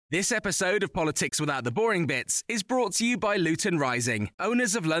This episode of Politics Without the Boring Bits is brought to you by Luton Rising,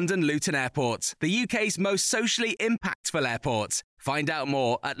 owners of London Luton Airport, the UK's most socially impactful airport. Find out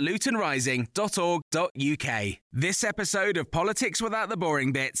more at lutonrising.org.uk. This episode of Politics Without the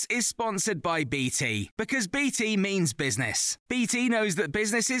Boring Bits is sponsored by BT, because BT means business. BT knows that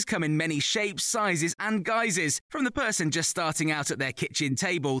businesses come in many shapes, sizes and guises, from the person just starting out at their kitchen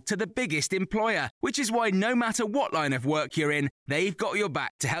table to the biggest employer, which is why no matter what line of work you're in, they've got your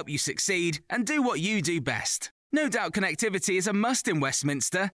back to help you succeed and do what you do best. No doubt connectivity is a must in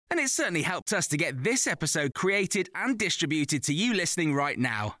Westminster, and it certainly helped us to get this episode created and distributed to you listening right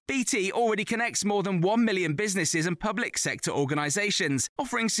now. BT already connects more than 1 million businesses and public sector organisations,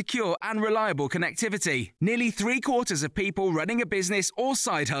 offering secure and reliable connectivity. Nearly 3/4 of people running a business or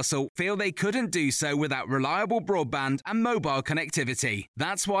side hustle feel they couldn't do so without reliable broadband and mobile connectivity.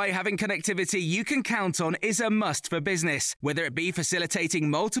 That's why having connectivity you can count on is a must for business, whether it be facilitating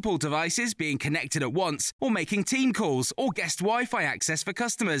multiple devices being connected at once or making team calls or guest Wi-Fi access for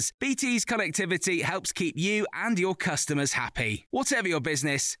customers. BT's connectivity helps keep you and your customers happy. Whatever your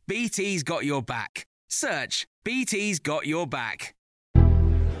business, BT's got your back. Search BT's got your back.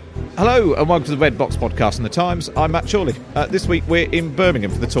 Hello and welcome to the Red Box podcast from The Times. I'm Matt Chorley. This week we're in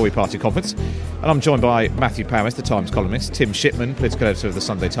Birmingham for the Tory Party conference, and I'm joined by Matthew Paris, the Times columnist, Tim Shipman, political editor of the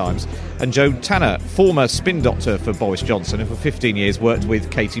Sunday Times, and Joe Tanner, former spin doctor for Boris Johnson, who for 15 years worked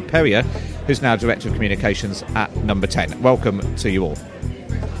with Katie Perrier, who's now Director of Communications at Number 10. Welcome to you all.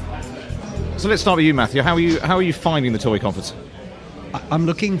 So let's start with you, Matthew. How are you finding the Tory conference? I'm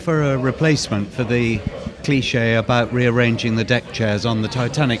looking for a replacement for the cliche about rearranging the deck chairs on the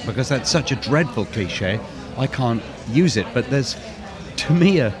Titanic, because that's such a dreadful cliche. I can't use it, but there's, to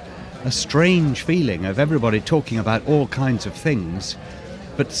me, a strange feeling of everybody talking about all kinds of things,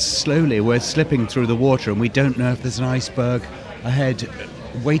 but slowly we're slipping through the water and we don't know if there's an iceberg ahead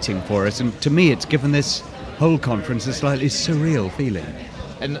waiting for us. And to me, it's given this whole conference a slightly surreal feeling.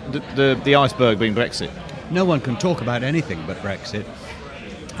 And the iceberg being Brexit? No one can talk about anything but Brexit.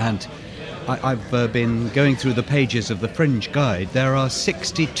 And I've been going through the pages of the Fringe Guide. There are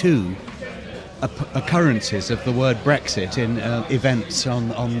 62 occurrences of the word Brexit in events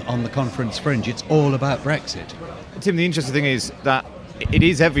on the conference Fringe. It's all about Brexit. Tim, the interesting thing is that it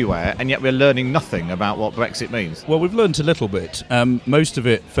is everywhere, and yet we're learning nothing about what Brexit means. Well, we've learned a little bit. Most of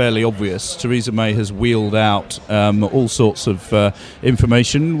it fairly obvious. Theresa May has wheeled out all sorts of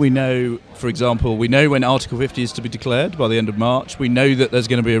information. We know, for example, when Article 50 is to be declared by the end of March. We know that there's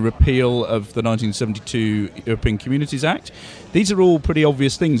going to be a repeal of the 1972 European Communities Act. These are all pretty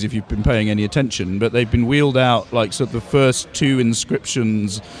obvious things if you've been paying any attention, but they've been wheeled out like sort of the first two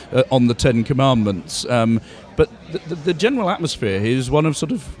inscriptions on the Ten Commandments. But the general atmosphere here is one of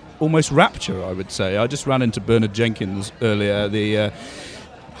sort of almost rapture, I would say. I just ran into Bernard Jenkins earlier, the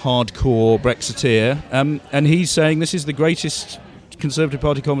hardcore Brexiteer, and he's saying this is the greatest Conservative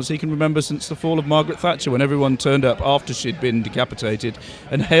Party conference he can remember since the fall of Margaret Thatcher, when everyone turned up after she'd been decapitated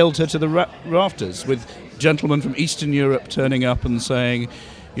and hailed her to the rafters, with gentlemen from Eastern Europe turning up and saying,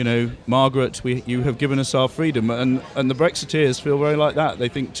 you know, Margaret, you have given us our freedom. And the Brexiteers feel very like that. They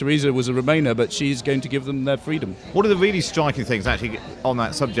think Theresa was a Remainer, but she's going to give them their freedom. One of the really striking things, actually, on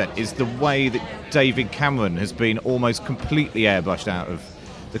that subject is the way that David Cameron has been almost completely airbrushed out of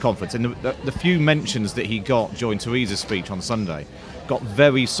the conference. And the few mentions that he got during Theresa's speech on Sunday got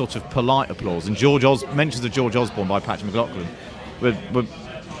very sort of polite applause. And mentions of George Osborne by Patrick McLaughlin were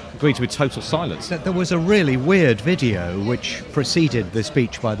greeted with total silence. There was a really weird video which preceded the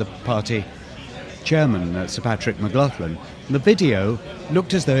speech by the party chairman, Sir Patrick McLaughlin. The video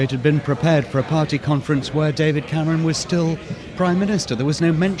looked as though it had been prepared for a party conference where David Cameron was still Prime Minister. There was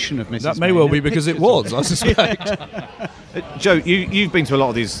no mention of Mrs. That may well be because it was, I suspect. Joe, you've been to a lot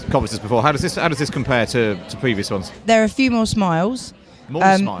of these conferences before. How does this compare to previous ones? There are a few more smiles.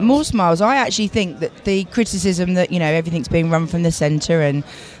 More smiles. I actually think that the criticism that, you know, everything's being run from the centre and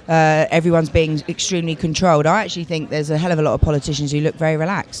everyone's being extremely controlled, I actually think there's a hell of a lot of politicians who look very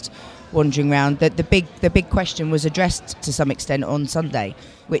relaxed wandering around. The big question was addressed to some extent on Sunday,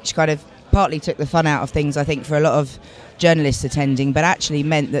 which kind of partly took the fun out of things, I think, for a lot of journalists attending, but actually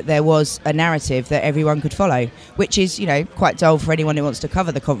meant that there was a narrative that everyone could follow, which is, you know, quite dull for anyone who wants to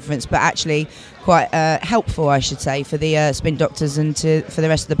cover the conference, but actually quite helpful, I should say, for the spin doctors and for the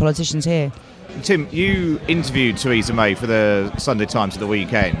rest of the politicians here. Tim, you interviewed Theresa May for the Sunday Times at the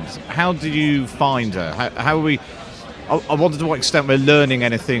weekend. How did you find her? How are we? I wonder to what extent we're learning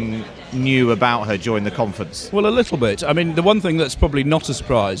anything new about her during the conference. Well, a little bit. I mean, the one thing that's probably not a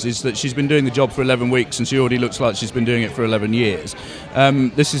surprise is that she's been doing the job for 11 weeks and she already looks like she's been doing it for 11 years.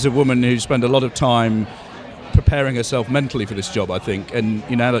 This is a woman who spent a lot of time preparing preparing herself mentally for this job, I think. And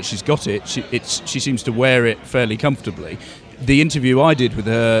now that she's got it, she seems to wear it fairly comfortably. The interview I did with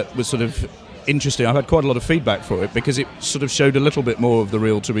her was sort of interesting. I've had quite a lot of feedback for it because it sort of showed a little bit more of the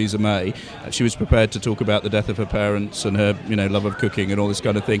real Theresa May. She was prepared to talk about the death of her parents and her, love of cooking and all this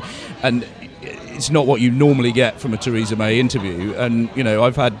kind of thing. And it's not what you normally get from a Theresa May interview. And,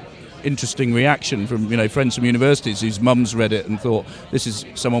 I've had interesting reaction from, friends from universities whose mums read it and thought, this is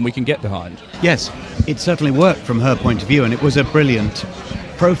someone we can get behind. Yes, it certainly worked from her point of view, and it was a brilliant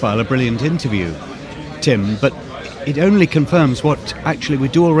profile, a brilliant interview, Tim, but it only confirms what actually we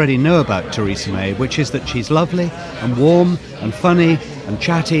do already know about Theresa May, which is that she's lovely and warm and funny and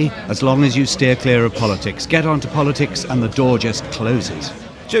chatty as long as you steer clear of politics. Get onto politics and the door just closes.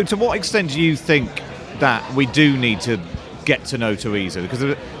 Joe, to what extent do you think that we do need to get to know Theresa?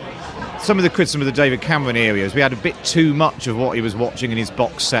 Because some of the criticism of the David Cameron era is we had a bit too much of what he was watching in his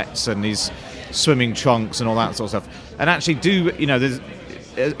box sets and his swimming trunks and all that sort of stuff. And actually there's,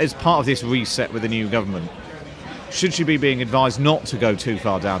 as part of this reset with the new government, should she be being advised not to go too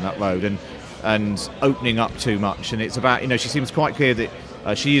far down that road and opening up too much? And it's about, she seems quite clear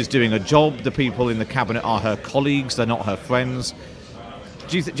that she is doing a job. The people in the cabinet are her colleagues, they're not her friends.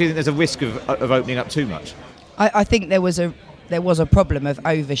 Do you think there's a risk of opening up too much? I think there was a problem of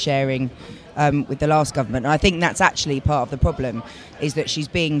oversharing with the last government. And I think that's actually part of the problem, is that she's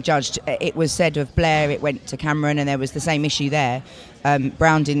being judged. It was said of Blair, it went to Cameron, and there was the same issue there.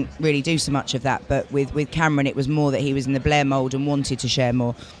 Brown didn't really do so much of that, but with Cameron it was more that he was in the Blair mould and wanted to share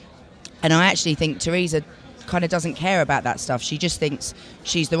more. And I actually think Theresa kind of doesn't care about that stuff. She just thinks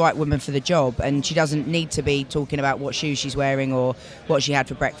she's the right woman for the job, and she doesn't need to be talking about what shoes she's wearing or what she had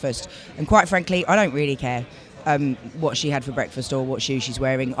for breakfast. And quite frankly, I don't really care what she had for breakfast or what shoes she's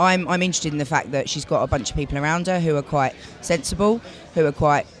wearing. I'm interested in the fact that she's got a bunch of people around her who are quite sensible, who are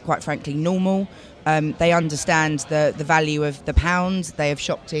quite frankly normal. They understand the value of the pound. They have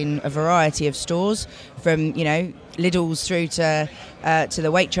shopped in a variety of stores, from Lidl's through to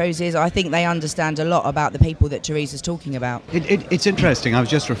the Waitroses. I think they understand a lot about the people that Theresa's talking about. It's interesting. I was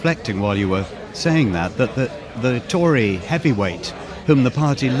just reflecting while you were saying that the Tory heavyweight whom the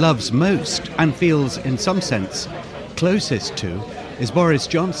party loves most and feels in some sense closest to is Boris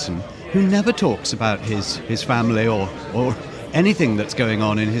Johnson, who never talks about his family or anything that's going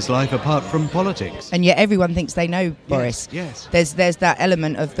on in his life apart from politics. And yet everyone thinks they know Boris. Yes. There's that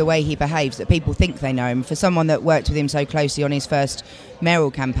element of the way he behaves that people think they know him. For someone that worked with him so closely on his first mayoral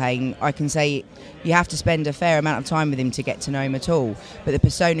campaign, I can say you have to spend a fair amount of time with him to get to know him at all. But the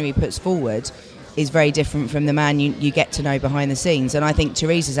persona he puts forward is very different from the man you get to know behind the scenes. And I think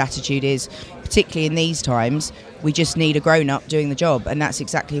Theresa's attitude is, particularly in these times, we just need a grown-up doing the job, and that's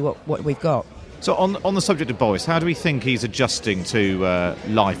exactly what we've got. So on the subject of Boris, how do we think he's adjusting to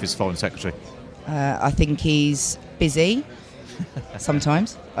life as Foreign Secretary? I think he's busy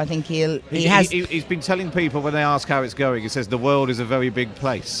sometimes. I think he's been telling people when they ask how it's going, he says the world is a very big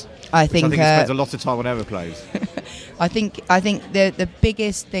place. I think he spends a lot of time on aeroplanes. I think the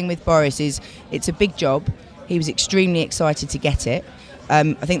biggest thing with Boris is it's a big job. He was extremely excited to get it.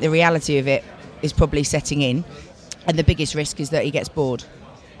 I think the reality of it is probably setting in, and the biggest risk is that he gets bored.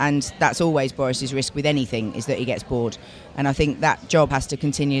 And that's always Boris's risk with anything, is that he gets bored. And I think that job has to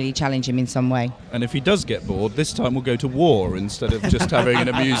continually challenge him in some way. And if he does get bored, this time we'll go to war instead of just having an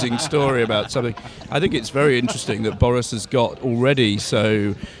amusing story about something. I think it's very interesting that Boris has got already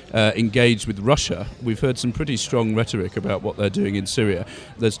so engaged with Russia. We've heard some pretty strong rhetoric about what they're doing in Syria.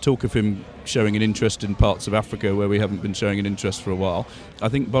 There's talk of him showing an interest in parts of Africa where we haven't been showing an interest for a while. I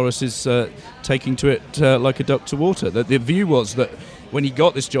think Boris is taking to it like a duck to water. The view was that when he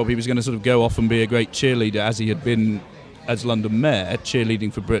got this job, he was going to sort of go off and be a great cheerleader, as he had been as London Mayor,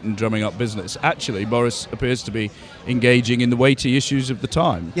 cheerleading for Britain, drumming up business. Actually, Boris appears to be engaging in the weighty issues of the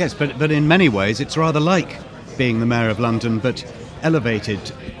time. Yes, but in many ways it's rather like being the Mayor of London, but elevated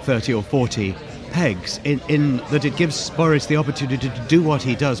 30 or 40 pegs, in that it gives Boris the opportunity to do what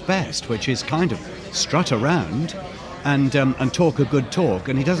he does best, which is kind of strut around and talk a good talk,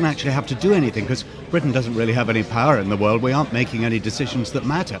 and he doesn't actually have to do anything because Britain doesn't really have any power in the world. We aren't making any decisions that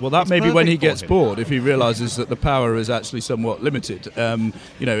matter. Well, that may be when he gets bored, if he realises that the power is actually somewhat limited.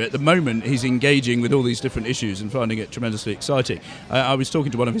 At the moment he's engaging with all these different issues and finding it tremendously exciting. I was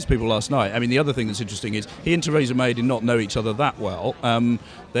talking to one of his people last night. I mean, the other thing that's interesting is he and Theresa May did not know each other that well.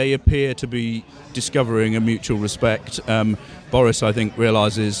 They appear to be discovering a mutual respect. Boris, I think,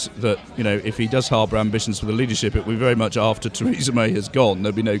 realises that, if he does harbour ambitions for the leadership, it will be very much after Theresa May has gone.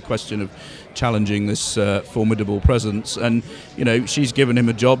 There'll be no question of challenging this formidable presence. And, she's given him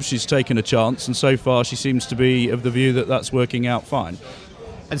a job, she's taken a chance, and so far she seems to be of the view that that's working out fine.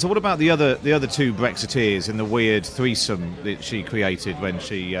 And so what about the other two Brexiteers in the weird threesome that she created when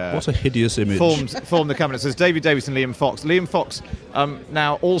she... what a hideous image. Formed the cabinet. So there's David Davis and Liam Fox. Liam Fox,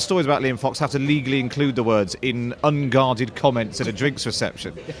 now all stories about Liam Fox have to legally include the words "in unguarded comments at a drinks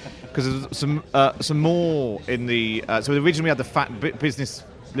reception." Because there's some more in the... so originally we had the fat business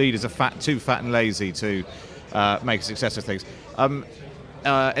leaders are too fat and lazy to make a success of things. In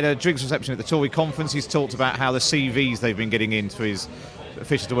a drinks reception at the Tory conference, he's talked about how the CVs they've been getting in through his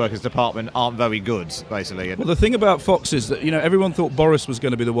Officials to Workers department aren't very good, basically. Well, the thing about Fox is that, everyone thought Boris was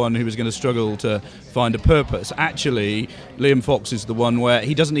going to be the one who was going to struggle to find a purpose. Actually, Liam Fox is the one where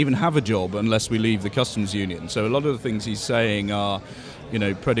he doesn't even have a job unless we leave the customs union. So a lot of the things he's saying are,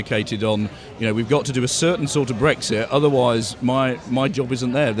 predicated on, we've got to do a certain sort of Brexit, otherwise my job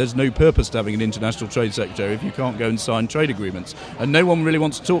isn't there. There's no purpose to having an international trade secretary if you can't go and sign trade agreements. And no one really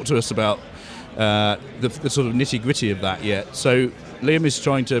wants to talk to us about the sort of nitty-gritty of that yet. So Liam is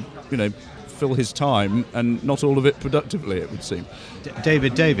trying to, fill his time, and not all of it productively, it would seem.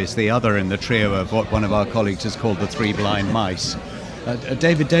 David Davis, the other in the trio of what one of our colleagues has called the three blind mice.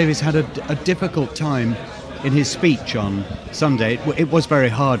 David Davis had a difficult time in his speech on Sunday. It was very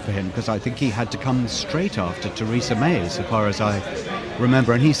hard for him because I think he had to come straight after Theresa May, so far as I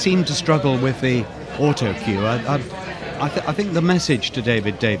remember, and he seemed to struggle with the auto cue. I think the message to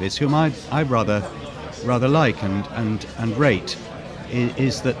David Davis, whom I rather like and rate,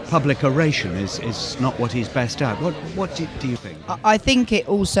 is that public oration is not what he's best at. What do you think? I think it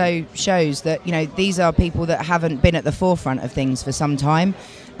also shows that these are people that haven't been at the forefront of things for some time,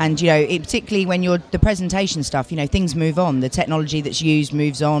 and particularly when you're the presentation stuff, things move on. The technology that's used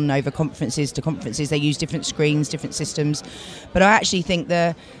moves on over conferences to conferences. They use different screens, different systems, but I actually think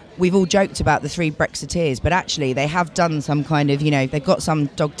we've all joked about the three Brexiteers, but actually they have done some kind of, they've got some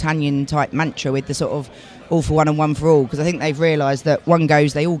D'Artagnan type mantra with the sort of all for one and one for all, because I think they've realised that one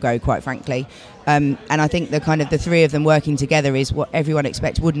goes, they all go, quite frankly. And I think the three of them working together is what everyone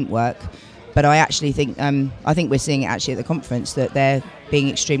expects wouldn't work. But I actually think, we're seeing it actually at the conference, that they're being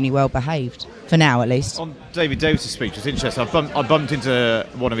extremely well behaved, for now at least. On David Davis' speech, it's interesting. I bumped into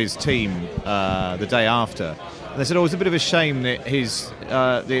one of his team the day after. And they said, it was a bit of a shame that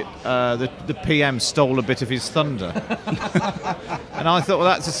the PM stole a bit of his thunder. And I thought, well,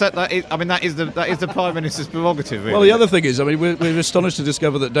 that is the Prime Minister's prerogative, really. Well, the other thing is, we're astonished to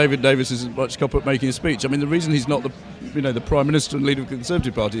discover that David Davis isn't much cop at making a speech. The reason he's not the Prime Minister and leader of the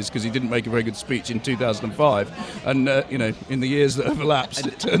Conservative Party is because he didn't make a very good speech in 2005. And, in the years that have elapsed,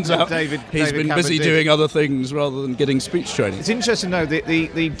 it turns out he's been busy doing other things rather than getting speech training. It's interesting, though,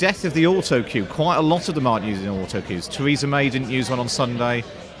 the death of the auto cue. Quite a lot of them aren't using auto cues. Theresa May didn't use one on Sunday.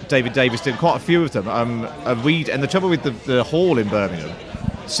 David Davis did. Quite a few of them. And the trouble with the hall in Birmingham,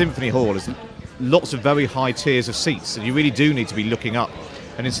 Symphony Hall, is lots of very high tiers of seats, and you really do need to be looking up.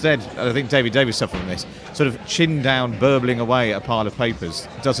 And instead, I think David Davis suffered from this, sort of chin down, burbling away at a pile of papers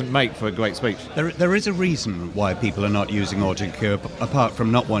doesn't make for a great speech. There is a reason why people are not using auto cue, apart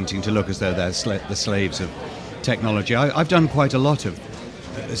from not wanting to look as though they're the slaves of technology. I've done quite a lot of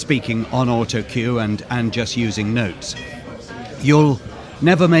speaking on auto cue and just using notes. You'll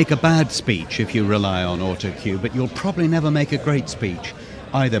never make a bad speech if you rely on auto cue, but you'll probably never make a great speech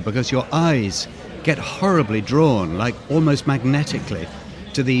either, because your eyes get horribly drawn, like almost magnetically,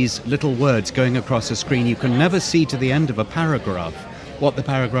 to these little words going across a screen. You can never see to the end of a paragraph what the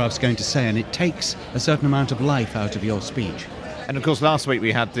paragraph's going to say, and it takes a certain amount of life out of your speech. And of course, last week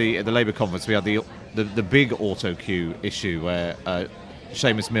we had at the Labour conference, we had the big auto cue issue where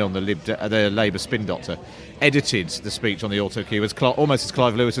Seamus Milne, the Labour spin doctor, edited the speech on the auto cue almost as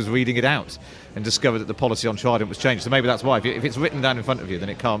Clive Lewis was reading it out, and discovered that the policy on Trident was changed. So maybe that's why. If it's written down in front of you, then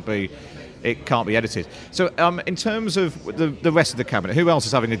it can't be edited. So in terms of the rest of the cabinet, who else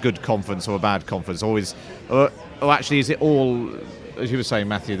is having a good conference or a bad conference, or actually is it all, as you were saying,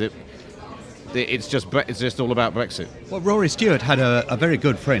 Matthew, that it's just all about Brexit? Well, Rory Stewart had a very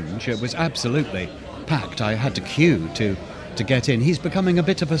good fringe. It was absolutely packed. I had to queue to get in. He's becoming a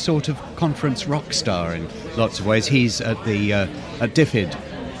bit of a sort of conference rock star in lots of ways. He's at DFID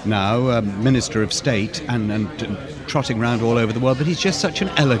now, Minister of State, and trotting around all over the world, but he's just such an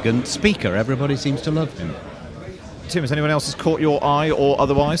elegant speaker. Everybody seems to love him. Tim, has anyone else has caught your eye or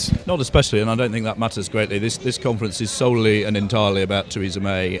otherwise? Not especially, and I don't think that matters greatly. This conference is solely and entirely about Theresa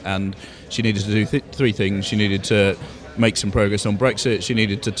May, and she needed to do three things. She needed to make some progress on Brexit. She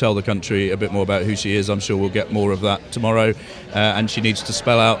needed to tell the country a bit more about who she is. I'm sure we'll get more of that tomorrow. And she needs to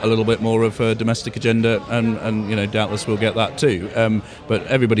spell out a little bit more of her domestic agenda, and doubtless we'll get that too. But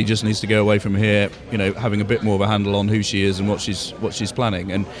everybody just needs to go away from here, having a bit more of a handle on who she is and what she's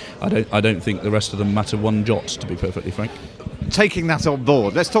planning. And I don't think the rest of them matter one jot, to be perfectly frank. taking that on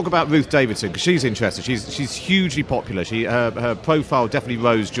board, let's talk about Ruth Davidson, because she's interested. She's hugely popular. Her profile definitely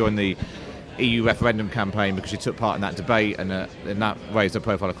rose during the EU referendum campaign because she took part in that debate, and that raised her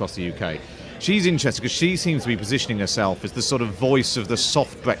profile across the UK. She's interested because she seems to be positioning herself as the sort of voice of the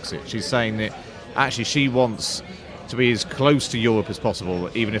soft Brexit. She's saying that actually she wants to be as close to Europe as possible,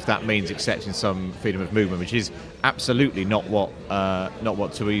 even if that means accepting some freedom of movement, which is absolutely not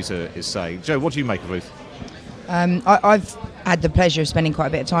what Theresa is saying. Joe, what do you make of Ruth? I've had the pleasure of spending quite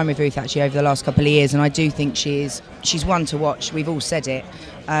a bit of time with Ruth actually over the last couple of years, and I do think she's one to watch. We've all said it.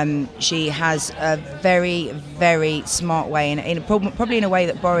 She has a very, very smart way, and probably in a way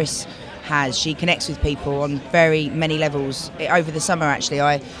that Boris has. She connects with people on very many levels. Over the summer, actually,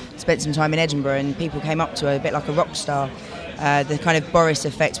 I spent some time in Edinburgh, and people came up to her a bit like a rock star. The kind of Boris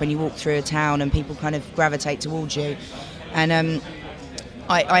effect when you walk through a town and people kind of gravitate towards you. And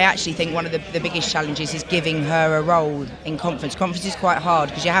I actually think one of the biggest challenges is giving her a role in conference. Conference is quite hard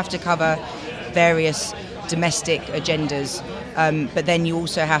because you have to cover various domestic agendas, but then you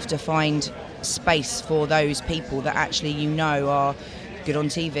also have to find space for those people that actually are good on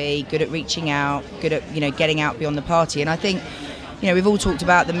TV, good at reaching out, good at getting out beyond the party. And I think we've all talked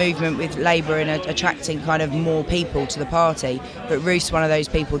about the movement with Labour and attracting kind of more people to the party, but Ruth's one of those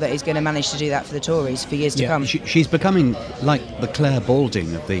people that is going to manage to do that for the Tories for years to come. She's becoming like the Claire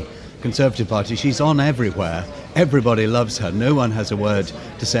Balding of the Conservative Party. She's on everywhere. Everybody loves her. No one has a word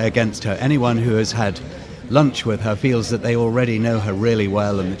to say against her. Anyone who has had lunch with her feels that they already know her really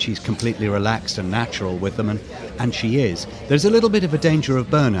well and that she's completely relaxed and natural with them, and she is. There's a little bit of a danger of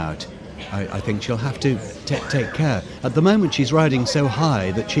burnout. I think she'll have to take care. At the moment she's riding so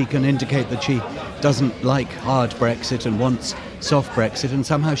high that she can indicate that she doesn't like hard Brexit and wants soft Brexit, and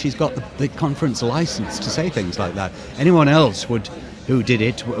somehow she's got the conference licence to say things like that. Anyone else who did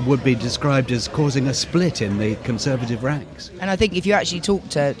it would be described as causing a split in the Conservative ranks. And I think if you actually talk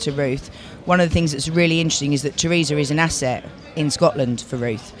to Ruth, one of the things that's really interesting is that Theresa is an asset in Scotland for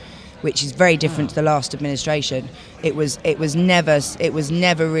Ruth, which is very different to the last administration. It was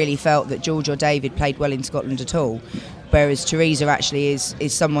never really felt that George or David played well in Scotland at all, whereas Theresa actually is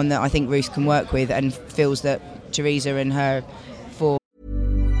someone that I think Ruth can work with and feels that Theresa and her for.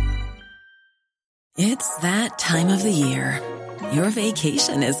 It's that time of the year. Your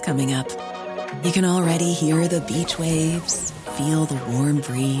vacation is coming up. You can already hear the beach waves, feel the warm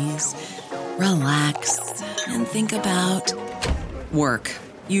breeze, relax, and think about work.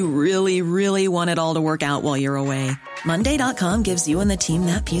 You really, really want it all to work out while you're away. Monday.com gives you and the team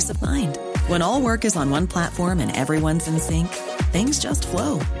that peace of mind. When all work is on one platform and everyone's in sync, things just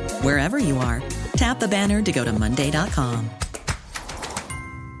flow. Wherever you are, tap the banner to go to Monday.com.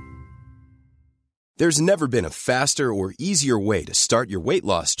 There's never been a faster or easier way to start your weight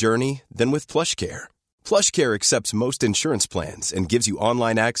loss journey than with PlushCare. PlushCare accepts most insurance plans and gives you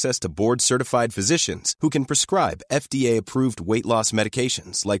online access to board-certified physicians who can prescribe FDA-approved weight loss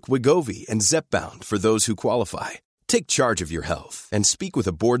medications like Wegovy and Zepbound for those who qualify. Take charge of your health and speak with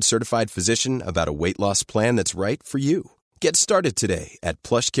a board-certified physician about a weight loss plan that's right for you. Get started today at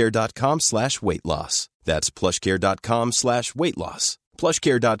plushcare.com/weight loss. That's plushcare.com/weight loss.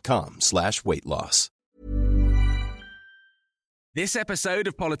 plushcare.com/weight loss. This episode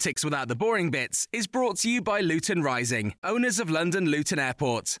of Politics Without the Boring Bits is brought to you by Luton Rising, owners of London Luton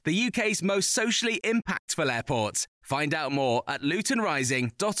Airport, the UK's most socially impactful airport. Find out more at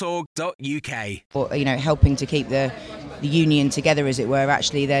lutonrising.org.uk. Or, helping to keep the union together, as it were.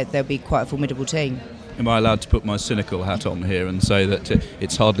 Actually, they'll be quite a formidable team. Am I allowed to put my cynical hat on here and say that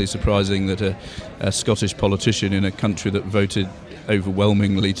it's hardly surprising that a Scottish politician in a country that voted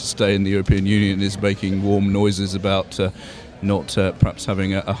overwhelmingly to stay in the European Union is making warm noises about not perhaps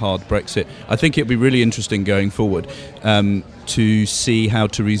having a hard Brexit? I think it'll be really interesting going forward to see how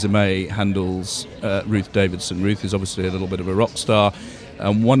Theresa May handles Ruth Davidson. Ruth is obviously a little bit of a rock star.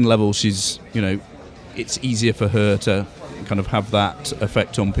 On one level, she's, it's easier for her to kind of have that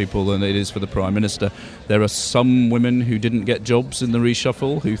effect on people than it is for the Prime Minister. There are some women who didn't get jobs in the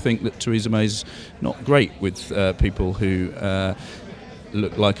reshuffle who think that Theresa May's not great with people who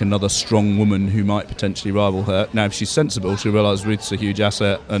look like another strong woman who might potentially rival her. Now, if she's sensible, she'll realise Ruth's a huge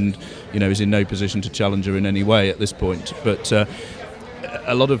asset and, is in no position to challenge her in any way at this point. But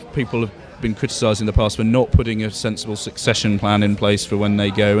a lot of people have been criticised in the past for not putting a sensible succession plan in place for when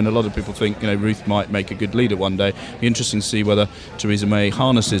they go, and a lot of people think Ruth might make a good leader one day. It'll be interesting to see whether Theresa May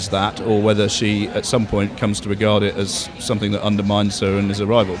harnesses that or whether she at some point comes to regard it as something that undermines her and is a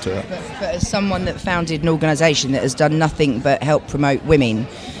rival to her. But as someone that founded an organisation that has done nothing but help promote women,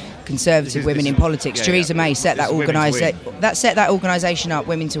 conservative women in politics. Theresa May set that organisation up,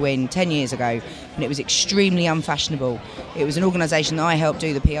 Women to Win, 10 years ago, and it was extremely unfashionable. It was an organisation that I helped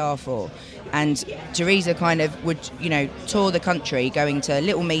do the PR for. And Theresa kind of would, tour the country, going to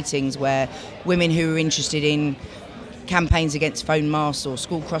little meetings where women who were interested in campaigns against phone masks or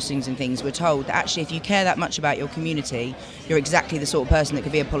school crossings and things were told that actually if you care that much about your community, you're exactly the sort of person that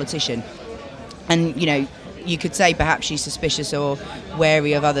could be a politician. And, you could say perhaps she's suspicious or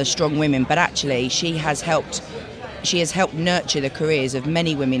wary of other strong women, but actually she has helped nurture the careers of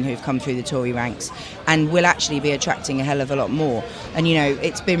many women who've come through the Tory ranks and will actually be attracting a hell of a lot more. And,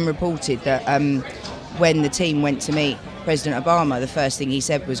 it's been reported that when the team went to meet President Obama, the first thing he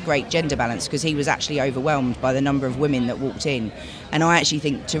said was great gender balance, because he was actually overwhelmed by the number of women that walked in. And I actually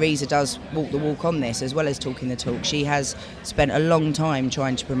think Theresa does walk the walk on this as well as talking the talk. She has spent a long time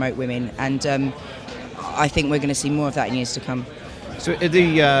trying to promote women, and I think we're going to see more of that in years to come. So at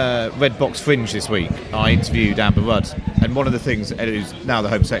the Red Box Fringe this week, I interviewed Amber Rudd, and one of the things, who's now the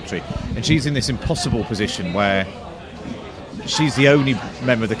Home Secretary, and she's in this impossible position where she's the only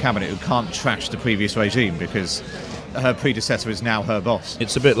member of the Cabinet who can't trash the previous regime because her predecessor is now her boss.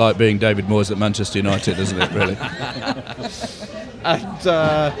 It's a bit like being David Moyes at Manchester United, isn't it, really?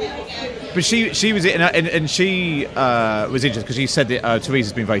 But she was in, and she was interested because she said that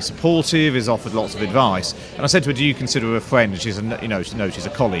Theresa's been very supportive, has offered lots of advice. And I said to her, "Do you consider her a friend?" And she's she's a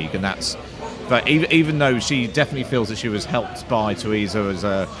colleague, and that's. But even though she definitely feels that she was helped by Theresa as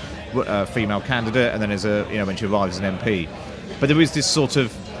a female candidate, and then as when she arrived as an MP, but there is this sort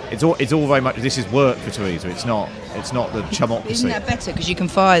of. It's all very much. This is work for Theresa. It's not the chumocracy. Isn't that better? Because you can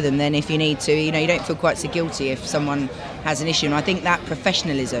fire them then if you need to. You don't feel quite so guilty if someone has an issue. And I think that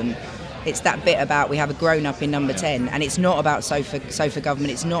professionalism, it's that bit about we have a grown-up in number 10, and it's not about sofa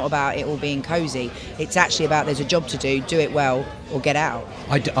government. It's not about it all being cosy. It's actually about there's a job to do it well, or get out.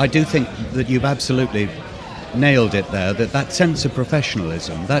 I do think that you've absolutely nailed it there. That sense of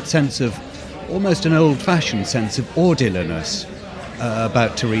professionalism, that sense of almost an old-fashioned sense of orderliness.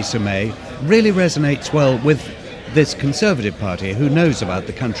 About Theresa May really resonates well with this Conservative Party who knows about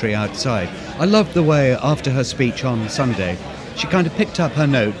the country outside. I loved the way after her speech on Sunday she kind of picked up her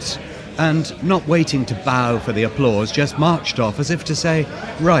notes and, not waiting to bow for the applause, just marched off as if to say,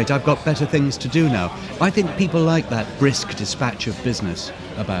 right, I've got better things to do now. I think people like that brisk dispatch of business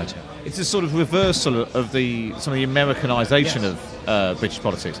about her. It's a sort of reversal of some of the Americanisation of British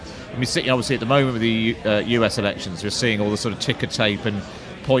politics. I mean, obviously at the moment with the US elections, we're seeing all the sort of ticker tape and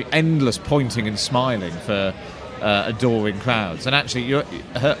endless pointing and smiling for adoring crowds. And actually,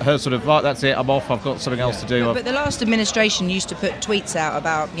 her sort of, right, that's it, I'm off, I've got something else to do. But the last administration used to put tweets out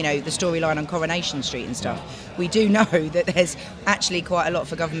about, the storyline on Coronation Street and stuff. We do know that there's actually quite a lot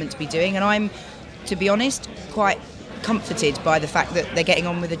for government to be doing, and I'm, to be honest, quite comforted by the fact that they're getting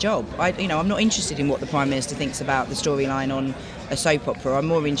on with the job. I'm not interested in what the Prime Minister thinks about the storyline on a soap opera. I'm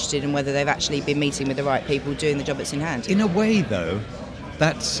more interested in whether they've actually been meeting with the right people doing the job that's in hand. In a way, though,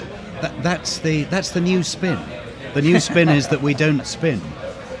 that's the new spin. The new spin is that we don't spin.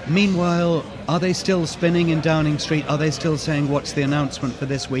 Meanwhile, are they still spinning in Downing Street? Are they still saying what's the announcement for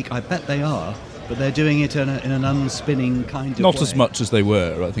this week? I bet they are. But they're doing it in an unspinning kind of way. Not as much as they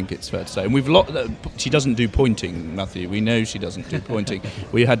were, I think it's fair to say. And she doesn't do pointing, Matthew. We know she doesn't do pointing.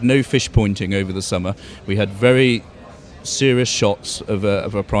 We had no fish pointing over the summer. We had very serious shots of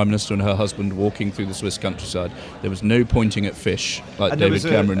a Prime Minister and her husband walking through the Swiss countryside. There was no pointing at fish like David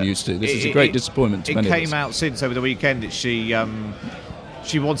Cameron used to. This is a great disappointment to many of us. It came out since over the weekend that she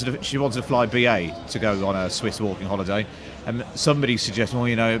wanted to fly BA to go on a Swiss walking holiday. And somebody suggested,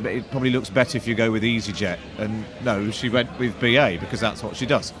 it probably looks better if you go with EasyJet. And no, she went with BA because that's what she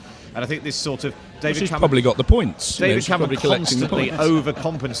does. And I think this sort of She's probably got the points. David Cameron constantly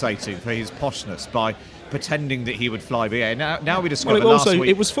overcompensating for his poshness by pretending that he would fly BA. Now we discovered last week...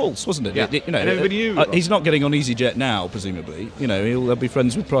 It was false, wasn't it? Yeah. He's not getting on EasyJet now, presumably. He'll be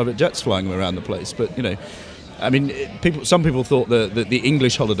friends with private jets flying him around the place. But, I mean, some people thought that the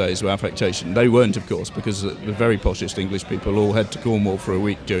English holidays were affectation. They weren't, of course, because the very poshest English people all head to Cornwall for a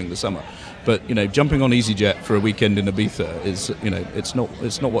week during the summer. But jumping on EasyJet for a weekend in Ibiza is, it's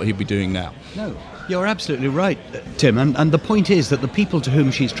not what he'd be doing now. No, you're absolutely right, Tim. And the point is that the people to whom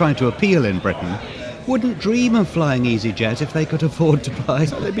she's trying to appeal in Britain wouldn't dream of flying EasyJet if they could afford to buy.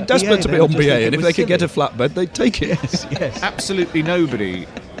 So they'd be desperate to be on BA, and if they could get a flatbed, they'd take it. Yes. Absolutely nobody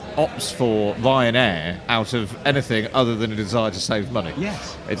opts for Ryanair out of anything other than a desire to save money.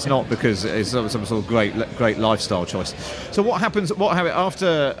 Yes. It's not because it's some sort of great lifestyle choice. So what happens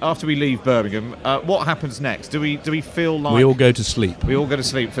after we leave Birmingham? What happens next? Do we feel like we all go to sleep? We all go to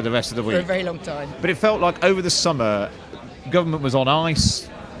sleep for the rest of the week. For a very long time. But it felt like over the summer, government was on ice.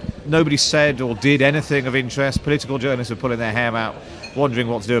 nobody said or did anything of interest. Political journalists were pulling their hair out, wondering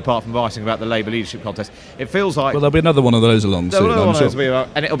what to do apart from writing about the Labour leadership contest. It feels like... Well, there'll be another one of those along soon, I'm sure.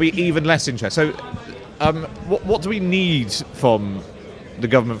 And it'll be even less interest. So what do we need from the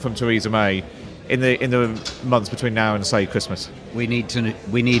government, from Theresa May, in the months between now and, say, Christmas? We need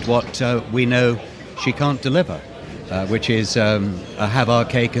what we know she can't deliver, which is have our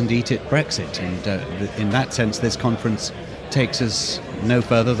cake and eat it Brexit. And in that sense, this conference takes us no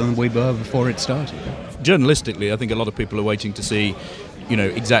further than we were before it started. Journalistically, I think a lot of people are waiting to see,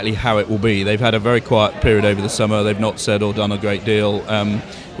 exactly how it will be. They've had a very quiet period over the summer. They've not said or done a great deal.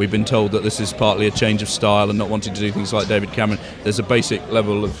 We've been told that this is partly a change of style and not wanting to do things like David Cameron. There's a basic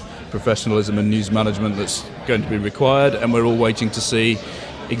level of professionalism and news management that's going to be required, and we're all waiting to see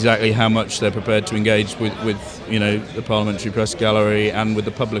exactly how much they're prepared to engage with the Parliamentary Press Gallery and with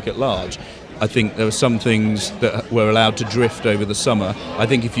the public at large. I think there were some things that were allowed to drift over the summer. I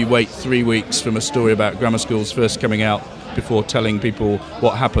think if you wait 3 weeks from a story about grammar schools first coming out before telling people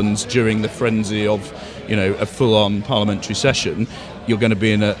what happens during the frenzy of a full-on parliamentary session, you're going to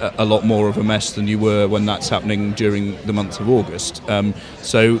be in a lot more of a mess than you were when that's happening during the month of August.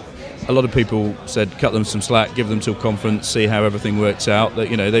 So a lot of people said cut them some slack, give them till conference, see how everything works out. That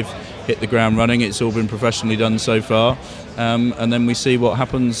they've hit the ground running. It's all been professionally done so far, and then we see what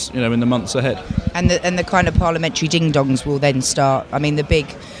happens in the months ahead. And the kind of parliamentary ding-dongs will then start. I mean, the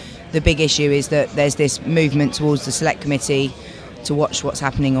big issue is that there's this movement towards the Select Committee to watch what's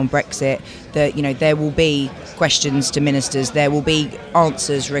happening on Brexit. That there will be questions to ministers, there will be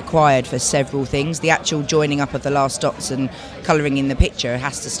answers required for several things. The actual joining up of the last dots and colouring in the picture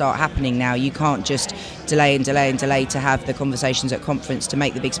has to start happening now. You can't just delay to have the conversations at conference to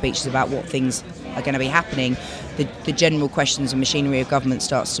make the big speeches about what things are going to be happening. The general questions and machinery of government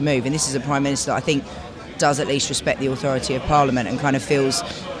starts to move, and this is a Prime Minister that I think does at least respect the authority of Parliament and kind of feels,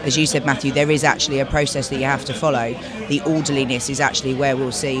 as you said, Matthew, there is actually a process that you have to follow. The orderliness is actually where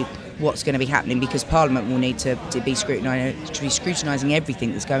we'll see what's going to be happening, because Parliament will need to be scrutinising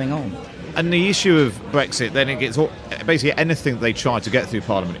everything that's going on. And the issue of Brexit, then it gets basically anything that they try to get through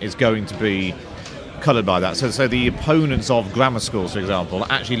Parliament is going to be coloured by that. So the opponents of grammar schools, for example,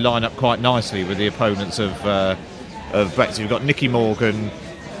 actually line up quite nicely with the opponents of Brexit. You've got Nicky Morgan,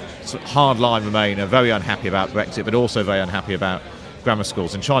 hardline Remainer, very unhappy about Brexit, but also very unhappy about grammar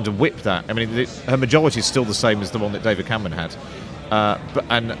schools, and trying to whip that. I mean, her majority is still the same as the one that David Cameron had,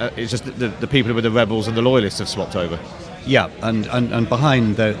 it's just the people with the rebels and the loyalists have swapped over. Yeah, and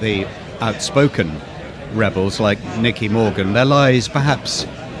behind the outspoken rebels like Nicky Morgan, there lies perhaps,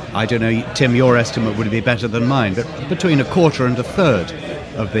 I don't know, Tim, your estimate would be better than mine, but between a quarter and a third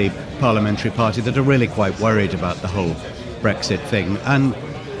of the parliamentary party that are really quite worried about the whole Brexit thing. And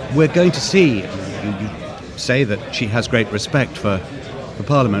we're going to see, you say that she has great respect for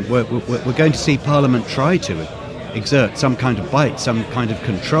Parliament, we're going to see Parliament try to exert some kind of bite, some kind of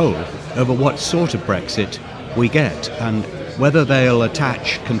control over what sort of Brexit we get, and whether they'll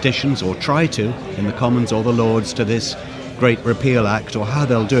attach conditions or try to in the Commons or the Lords to this Great Repeal Act, or how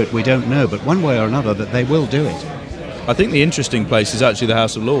they'll do it, we don't know, but one way or another that they will do it. I think the interesting place is actually the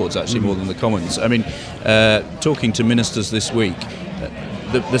House of Lords, more than the Commons. I mean, talking to ministers this week,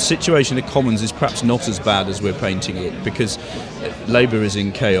 the situation in the Commons is perhaps not as bad as we're painting it, because Labour is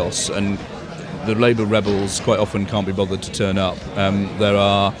in chaos and the Labour rebels quite often can't be bothered to turn up. There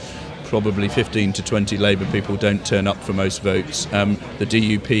are probably 15 to 20 Labour people don't turn up for most votes. The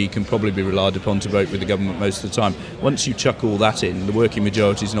DUP can probably be relied upon to vote with the government most of the time. Once you chuck all that in, the working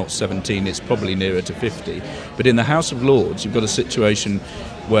majority is not 17, it's probably nearer to 50. But in the House of Lords, you've got a situation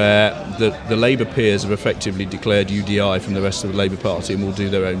where the Labour peers have effectively declared UDI from the rest of the Labour Party and will do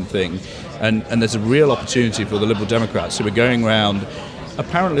their own thing. And there's a real opportunity for the Liberal Democrats who are going round,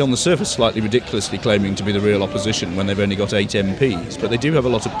 apparently on the surface slightly ridiculously claiming to be the real opposition when they've only got 8 MPs, but they do have a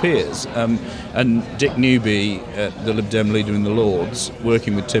lot of peers. And Dick Newby, the Lib Dem leader in the Lords,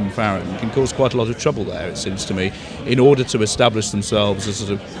 working with Tim Farron, can cause quite a lot of trouble there, it seems to me, in order to establish themselves as a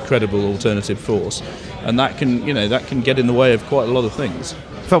sort of credible alternative force. And that can get in the way of quite a lot of things.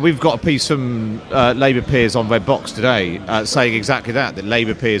 So we've got a piece from Labour peers on Red Box today saying exactly that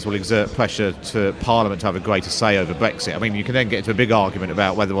Labour peers will exert pressure to Parliament to have a greater say over Brexit. I mean, you can then get into a big argument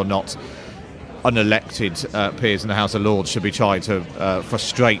about whether or not unelected peers in the House of Lords should be trying to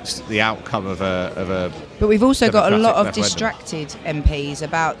frustrate the outcome of a But we've also got a lot of referendum. distracted MPs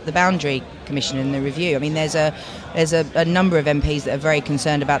about the Boundary Commission and the review. I mean, there's a number of MPs that are very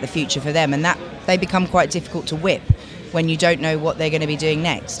concerned about the future for them, and that they become quite difficult to whip when you don't know what they're going to be doing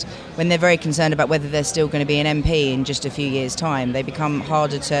next. When they're very concerned about whether they're still going to be an MP in just a few years' time, they become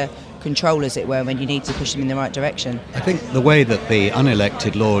harder to control, as it were, when you need to push them in the right direction. I think the way that the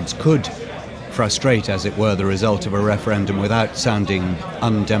unelected Lords could frustrate, as it were, the result of a referendum without sounding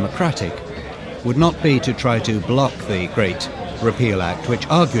undemocratic would not be to try to block the Great Repeal Act, which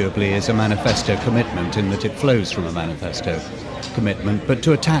arguably is a manifesto commitment in that it flows from a manifesto commitment, but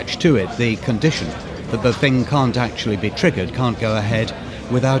to attach to it the condition that the thing can't actually be triggered, can't go ahead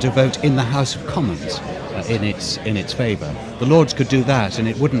without a vote in the House of Commons in its favour. The Lords could do that and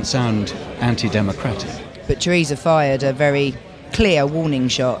it wouldn't sound anti-democratic. But Theresa fired a very clear warning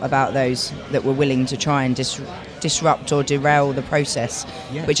shot about those that were willing to try and disrupt or derail the process,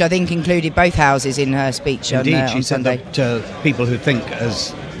 yes. Which I think included both houses in her speech on Sunday. She said that people who think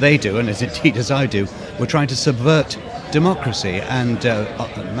as they do, and as indeed as I do, were trying to subvert democracy. And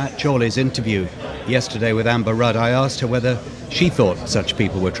Matt Chorley's interview yesterday with Amber Rudd, I asked her whether she thought such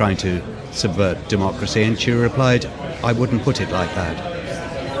people were trying to subvert democracy, and she replied, I wouldn't put it like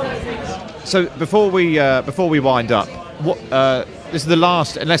that. So before we wind up, what this is the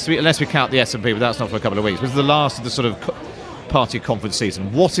last, unless we count the S&P, but that's not for a couple of weeks. This is the last of the sort of party conference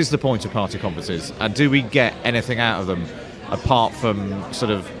season. What is the point of party conferences, and do we get anything out of them apart from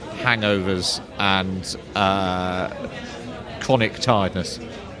sort of hangovers and chronic tiredness?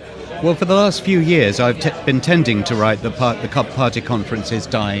 Well, for the last few years, I've been tending to write the party conference is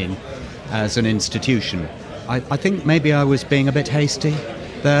dying as an institution. I think maybe I was being a bit hasty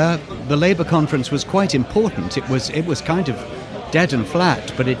there. The Labour conference was quite important. It was kind of dead and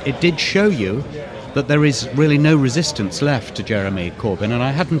flat, but it did show you that there is really no resistance left to Jeremy Corbyn, and I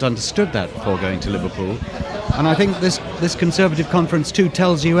hadn't understood that before going to Liverpool. And I think this Conservative conference too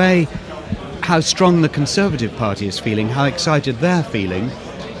tells you, A, how strong the Conservative Party is feeling, how excited they're feeling,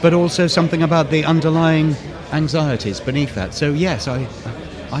 but also something about the underlying anxieties beneath that. So yes, I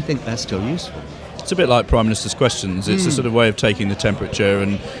think they're still useful. It's a bit like Prime Minister's Questions. It's a sort of way of taking the temperature,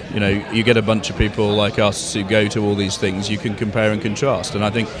 and you get a bunch of people like us who go to all these things. You can compare and contrast, and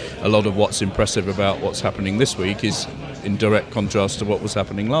I think a lot of what's impressive about what's happening this week is in direct contrast to what was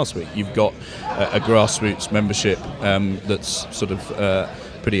happening last week. You've got a grassroots membership that's sort of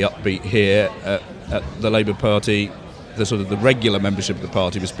pretty upbeat here. At the Labour Party, the regular membership of the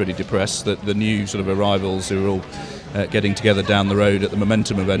party was pretty depressed. That the new sort of arrivals who are all getting together down the road at the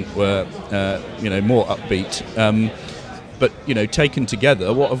Momentum event were more upbeat. But taken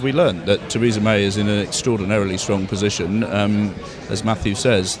together, what have we learned? That Theresa May is in an extraordinarily strong position. As Matthew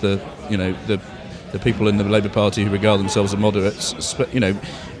says, the people in the Labour Party who regard themselves as moderates,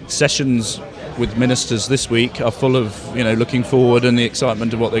 sessions with ministers this week are full of looking forward and the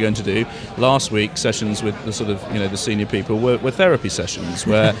excitement of what they're going to do. Last week, sessions with the sort of the senior people were therapy sessions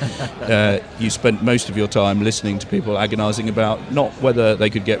where you spent most of your time listening to people agonising about not whether they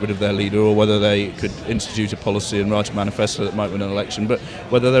could get rid of their leader or whether they could institute a policy and write a manifesto that might win an election, but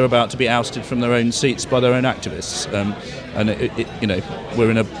whether they're about to be ousted from their own seats by their own activists. And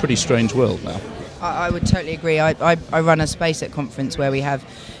we're in a pretty strange world now. I would totally agree. I run a space at conference where we have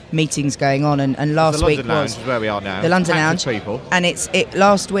meetings going on, and last week was where we are now. The London Lounge, people. And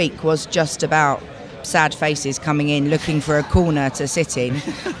last week was just about sad faces coming in looking for a corner to sit in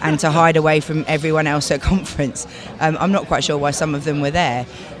and to hide away from everyone else at conference. I'm not quite sure why some of them were there,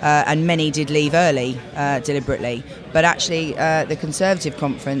 and many did leave early deliberately. But actually, the Conservative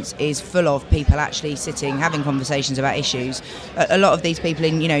conference is full of people actually sitting, having conversations about issues. A lot of these people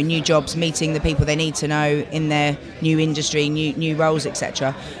in new jobs, meeting the people they need to know in their new industry, new roles,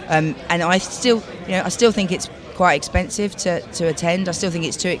 etc. And I still think it's quite expensive to attend. I still think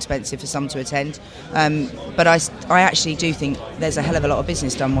it's too expensive for some to attend. But I actually do think there's a hell of a lot of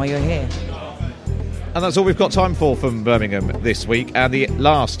business done while you're here. And that's all we've got time for from Birmingham this week, and the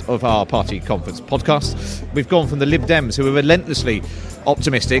last of our party conference podcasts. We've gone from the Lib Dems, who were relentlessly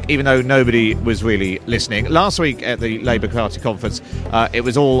optimistic, even though nobody was really listening. Last week at the Labour Party conference, it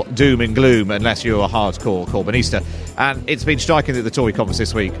was all doom and gloom, unless you're a hardcore Corbynista. And it's been striking at the Tory conference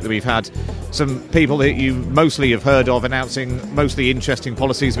this week that we've had some people that you mostly have heard of announcing mostly interesting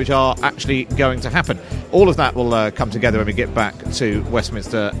policies which are actually going to happen. All of that will come together when we get back to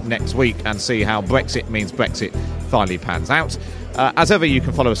Westminster next week and see how Brexit means Brexit finally pans out. As ever, you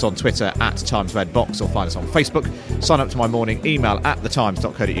can follow us on Twitter at TimesRedBox or find us on Facebook. Sign up to my morning email at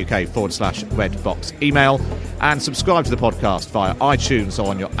thetimes.co.uk/redbox email, and subscribe to the podcast via iTunes or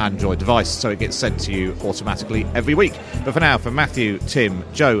on your Android device so it gets sent to you automatically every week. But for now, for Matthew, Tim,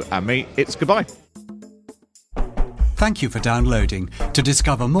 Joe and me, it's goodbye. Thank you for downloading. To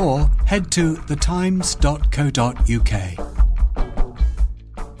discover more, head to thetimes.co.uk.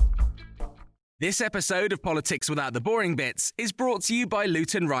 This episode of Politics Without the Boring Bits is brought to you by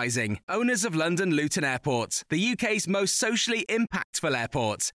Luton Rising, owners of London Luton Airport, the UK's most socially impactful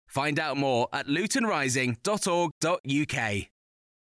airport. Find out more at lutonrising.org.uk.